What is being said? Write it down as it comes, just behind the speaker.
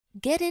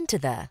Get into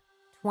the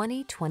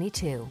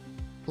 2022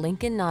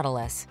 Lincoln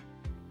Nautilus.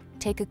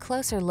 Take a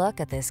closer look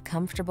at this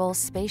comfortable,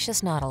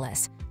 spacious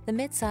Nautilus, the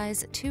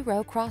midsize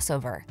two-row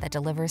crossover that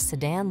delivers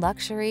sedan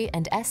luxury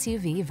and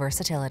SUV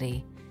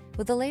versatility.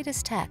 With the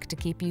latest tech to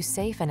keep you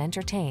safe and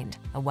entertained,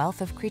 a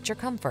wealth of creature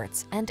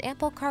comforts, and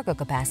ample cargo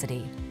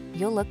capacity,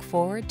 you'll look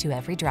forward to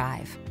every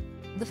drive.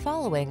 The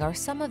following are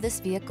some of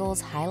this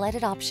vehicle's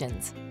highlighted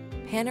options: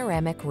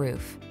 panoramic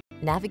roof,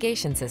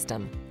 navigation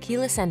system,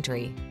 keyless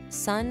entry,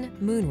 sun,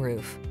 moon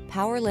roof,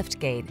 power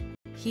liftgate,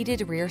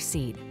 heated rear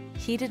seat,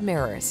 heated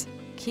mirrors,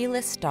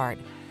 keyless start,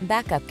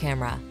 backup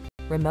camera,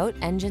 remote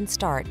engine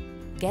start.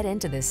 Get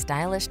into this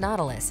stylish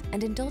Nautilus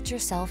and indulge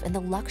yourself in the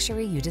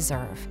luxury you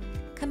deserve.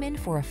 Come in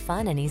for a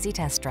fun and easy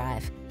test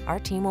drive. Our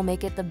team will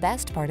make it the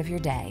best part of your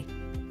day.